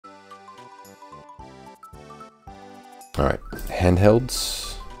Alright,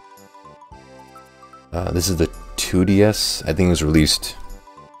 handhelds. This is the 2DS. I think it was released.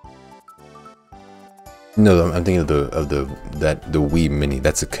 No, I'm thinking of the Wii Mini.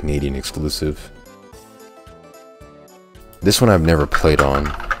 That's a Canadian exclusive. This one I've never played on,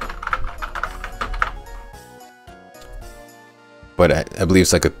 but I believe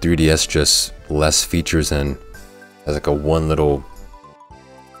it's like a 3DS, just less features and has like a one little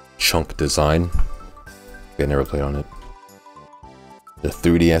chunk design. I never played on it. The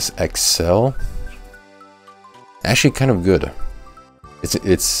 3DS XL, actually kind of good.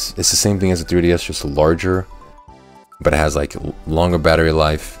 It's the same thing as the 3DS, just larger, but it has like longer battery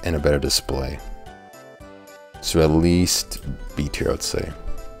life and a better display. So at least B tier, I would say.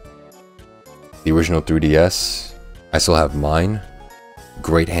 The original 3DS, I still have mine.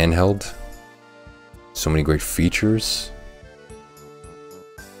 Great handheld. So many great features.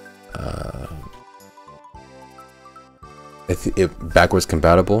 Backwards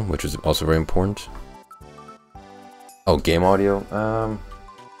compatible, which is also very important. Oh, game audio.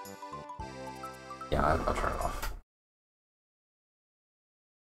 Yeah, I'll turn it off.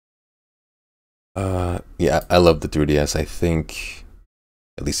 Yeah, I love the 3DS. I think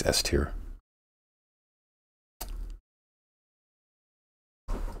at least S tier.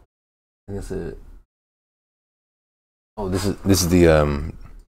 And this is this is the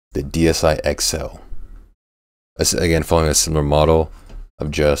DSi XL. That's, again, following a similar model of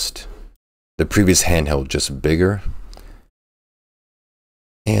just the previous handheld, just bigger.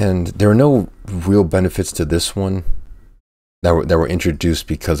 And there are no real benefits to this one that were introduced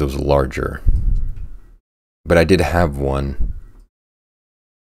because it was larger. But I did have one.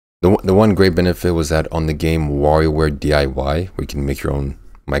 The one great benefit was that on the game WarioWare DIY, where you can make your own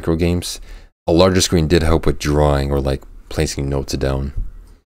micro games, a larger screen did help with drawing or like placing notes down.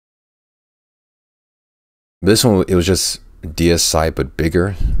 This one, it was just DSi but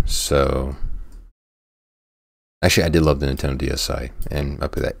bigger, so actually I did love the Nintendo DSi, and I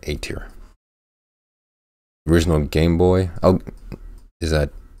put that A tier. Original Game Boy. Oh, is that?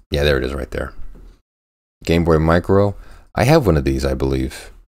 Yeah, there it is right there. Game Boy Micro. I have one of these, I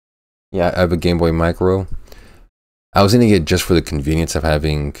believe. Yeah, I have a Game Boy Micro. I was gonna get just for the convenience of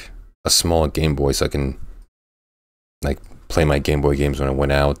having a small Game Boy, so I can like play my Game Boy games when I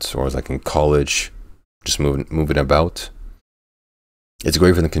went out, or I was like in college, just moving about. It's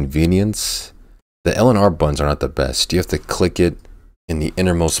great for the convenience. The L and R buttons are not the best. You have to click it in the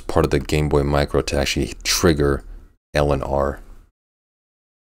innermost part of the Game Boy Micro to actually trigger L and R.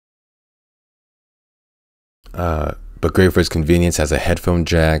 But great for its convenience. Has a headphone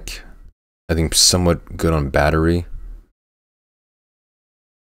jack. I think somewhat good on battery.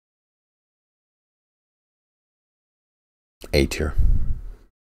 A tier.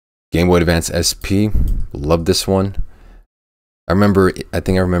 Game Boy Advance SP. Love this one. I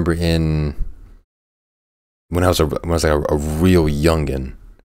think I remember in when I was like a real youngin,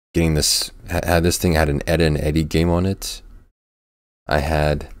 getting this. Had this thing. Had an Ed and Eddie game on it. I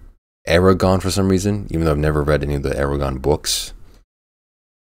had Aragon for some reason, even though I've never read any of the Aragon books.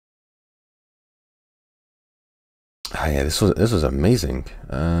 Oh, yeah, this was amazing.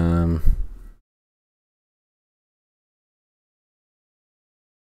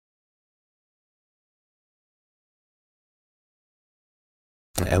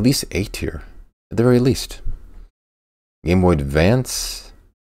 At least A tier, at the very least. Game Boy Advance.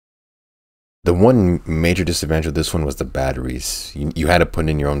 The one major disadvantage of this one was the batteries. You had to put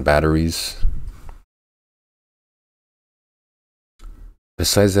in your own batteries.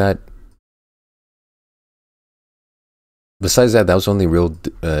 Besides that, that was the only real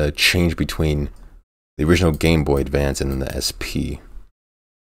change between the original Game Boy Advance and then the SP.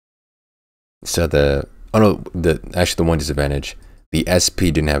 So actually the one disadvantage, the SP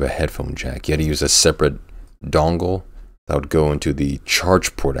didn't have a headphone jack. You had to use a separate dongle that would go into the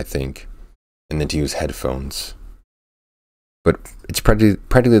charge port, I think, and then to use headphones. But it's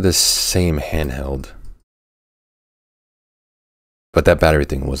practically the same handheld. But that battery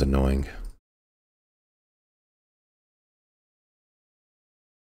thing was annoying.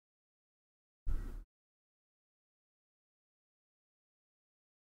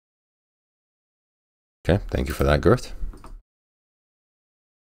 Okay, thank you for that, Girth.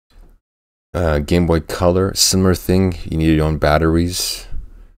 Game Boy Color, similar thing. You need your own batteries.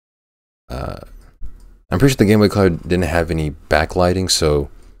 I'm pretty sure the Game Boy Color didn't have any backlighting, so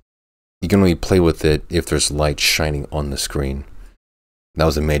you can only play with it if there's light shining on the screen. That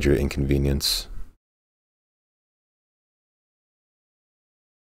was a major inconvenience.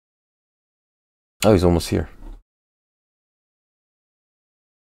 Oh, he's almost here.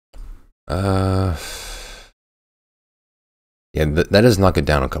 Yeah, that does knock it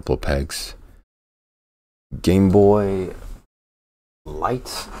down a couple of pegs. Game Boy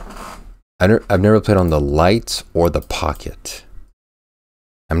Light. I've never played on the Light or the Pocket.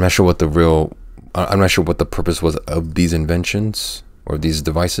 I'm not sure what the purpose was of these inventions or these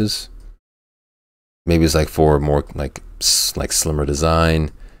devices. Maybe it's like for more like slimmer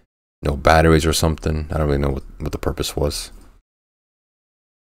design, no batteries or something. I don't really know what the purpose was.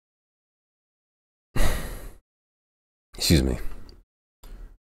 Excuse me.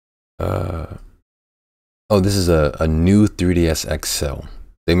 Oh, this is a new 3DS XL.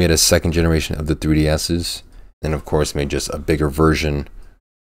 They made a second generation of the 3DSs, and of course made just a bigger version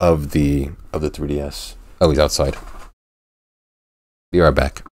of the 3DS. Oh, he's outside. Be right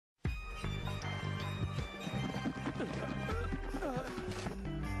back.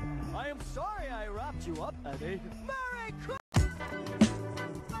 I am sorry I wrapped you up, Eddie. Merry Christmas!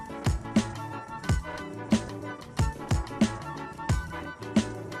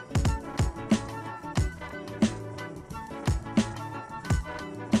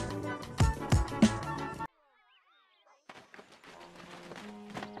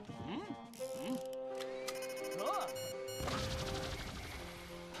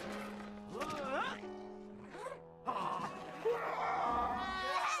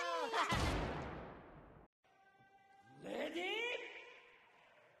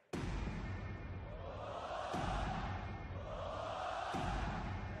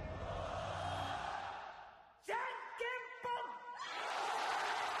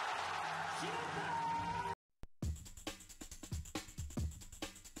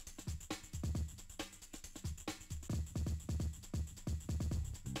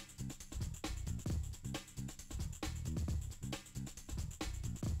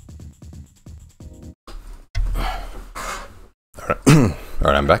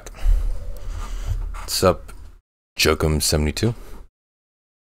 Alright, I'm back. What's up, Jokum72?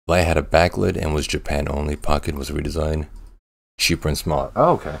 Light had a backlid and was Japan only. Pocket was redesigned, cheaper and smaller.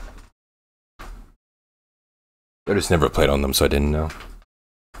 Oh, okay. I just never played on them, so I didn't know.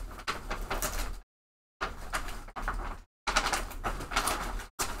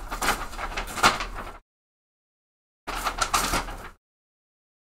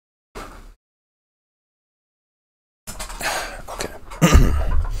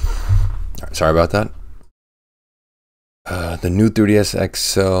 Sorry about that. The new 3DS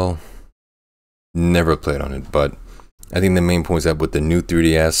XL, never played on it, but I think the main point is that with the new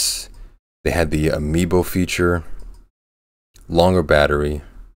 3DS, they had the amiibo feature, longer battery.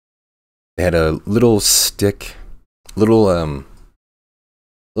 They had a little stick, little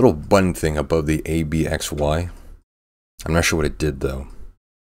button thing above the ABXY. I'm not sure what it did though.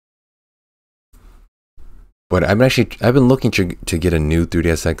 But I've been looking to get a new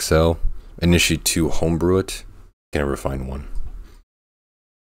 3DS XL. Initially to homebrew it. Can never find one.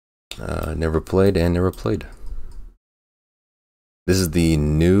 Never played and never played. This is the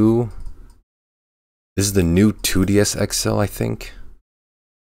new 2DS XL, I think.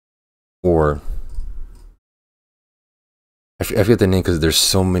 Or I forget the name because there's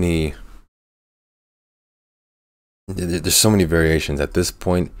so many variations at this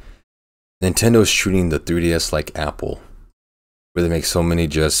point. Nintendo's treating the 3DS like Apple, where they make so many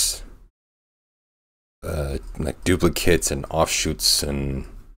just like duplicates and offshoots and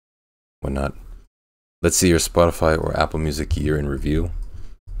whatnot. Let's see your Spotify or Apple Music year in review.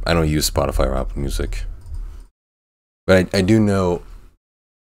 I don't use Spotify or Apple Music, but I do know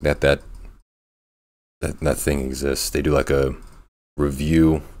that thing exists. They do like a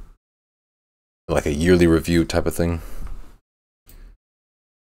review, like a yearly review type of thing.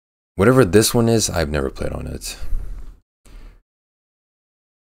 Whatever this one is, I've never played on it.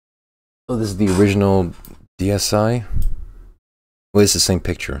 Oh, this is the original DSi. Well, it's the same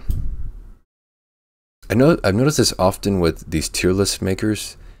picture. I've noticed this often with these tier list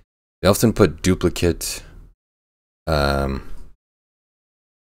makers. They often put duplicate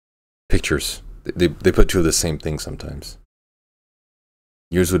pictures. They put two of the same thing sometimes.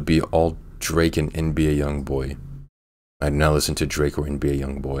 Yours would be all Drake and NBA Youngboy. I'd now listen to Drake or NBA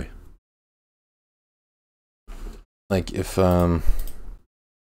Youngboy. Like if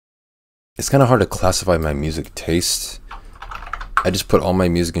it's kind of hard to classify my music tastes. I just put all my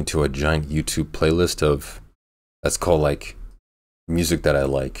music into a giant YouTube playlist that's called like music that I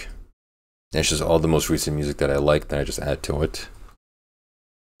like. And it's just all the most recent music that I like, then I just add to it.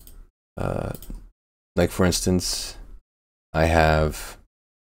 Like for instance, I have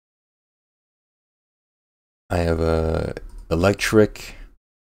electric,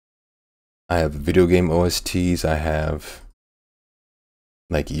 I have video game OSTs, I have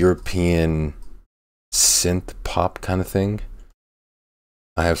like European synth pop kind of thing.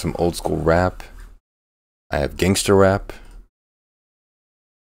 I have some old school rap. I have gangster rap.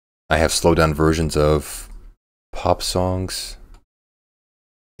 I have slowed down versions of pop songs,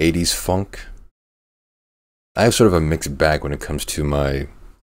 80s funk. I have sort of a mixed bag when it comes to my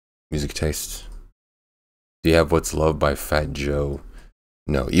music tastes. Do you have What's Love by Fat Joe?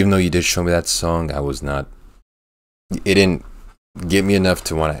 No, even though you did show me that song, I was not... It didn't get me enough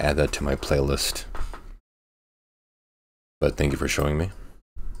to want to add that to my playlist. But thank you for showing me.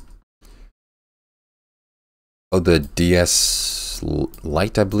 Oh, the DS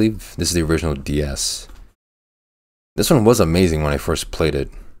Lite, I believe. This is the original DS. This one was amazing when I first played it.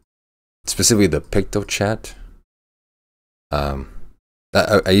 Specifically the PictoChat. I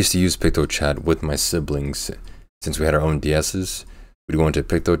used to use PictoChat with my siblings since we had our own DSs. We'd go into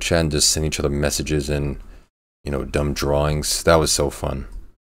PictoChat and just send each other messages and, you know, dumb drawings. That was so fun.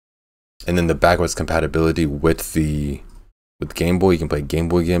 And then the backwards compatibility with Game Boy, you can play Game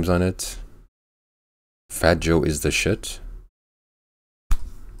Boy games on it. Fat Joe is the shit.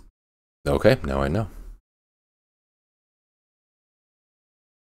 Okay, now I know.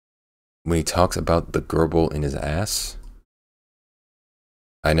 When he talks about the gerbil in his ass,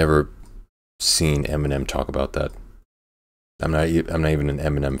 I never seen Eminem talk about that. I'm not even an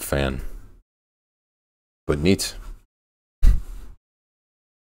Eminem fan. But neat.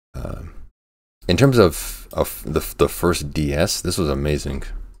 In terms of the first DS, this was amazing.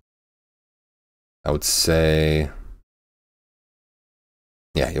 I would say,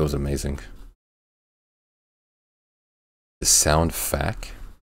 yeah, it was amazing. The sound FAQ.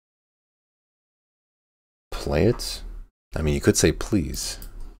 Play it? I mean, you could say please.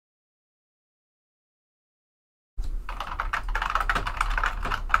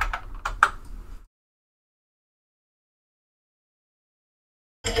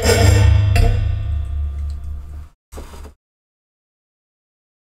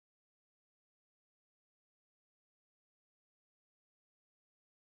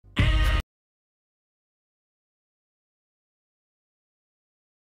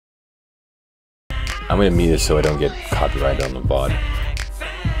 I'm gonna mute it so I don't get copyrighted on the VOD.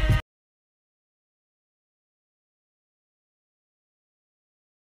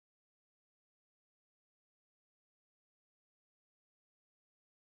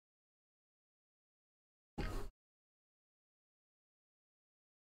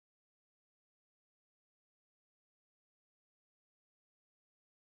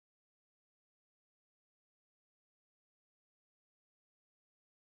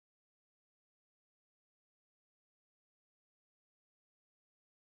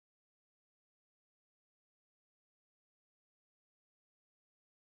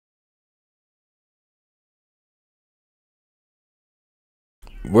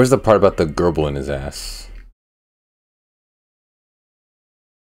 Where's the part about the gerbil in his ass?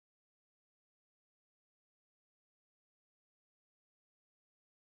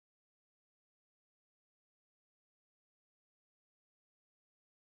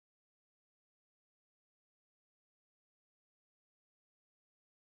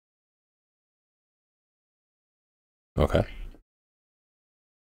 Okay.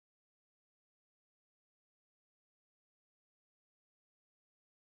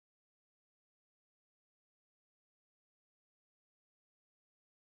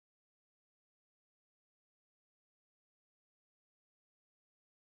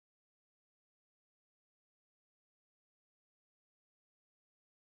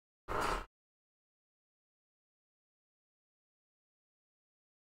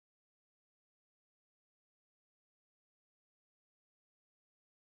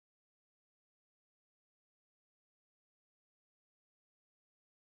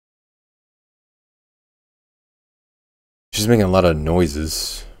 She's making a lot of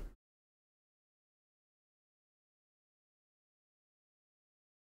noises.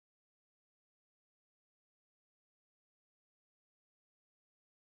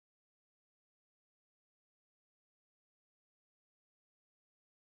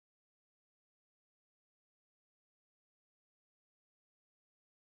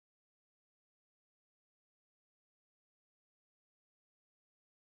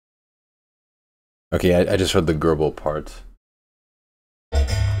 Okay, I just heard the gerbil part.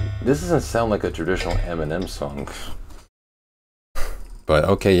 This doesn't sound like a traditional Eminem song. But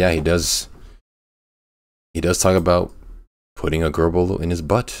okay, yeah, he does talk about putting a gerbil in his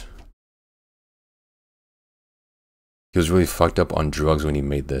butt. He was really fucked up on drugs when he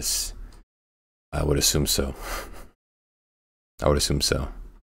made this. I would assume so. I would assume so.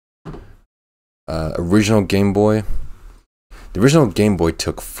 Original Game Boy. The original Game Boy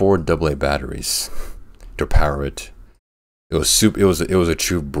took 4 AA batteries to power it. It was super. It was a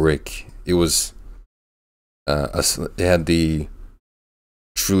true brick. It was. It had the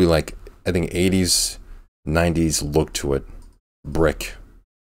truly like I think 80s, 90s look to it. Brick,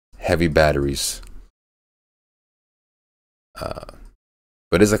 heavy batteries.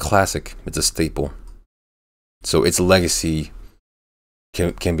 But it's a classic. It's a staple. So its legacy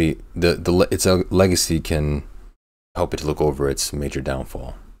can be its legacy can help it to look over its major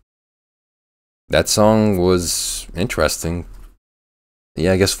downfall. That song was interesting.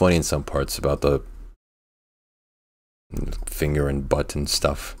 Yeah, I guess funny in some parts about the finger and butt and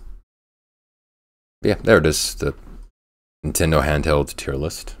stuff. Yeah, there it is. The Nintendo handheld tier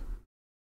list.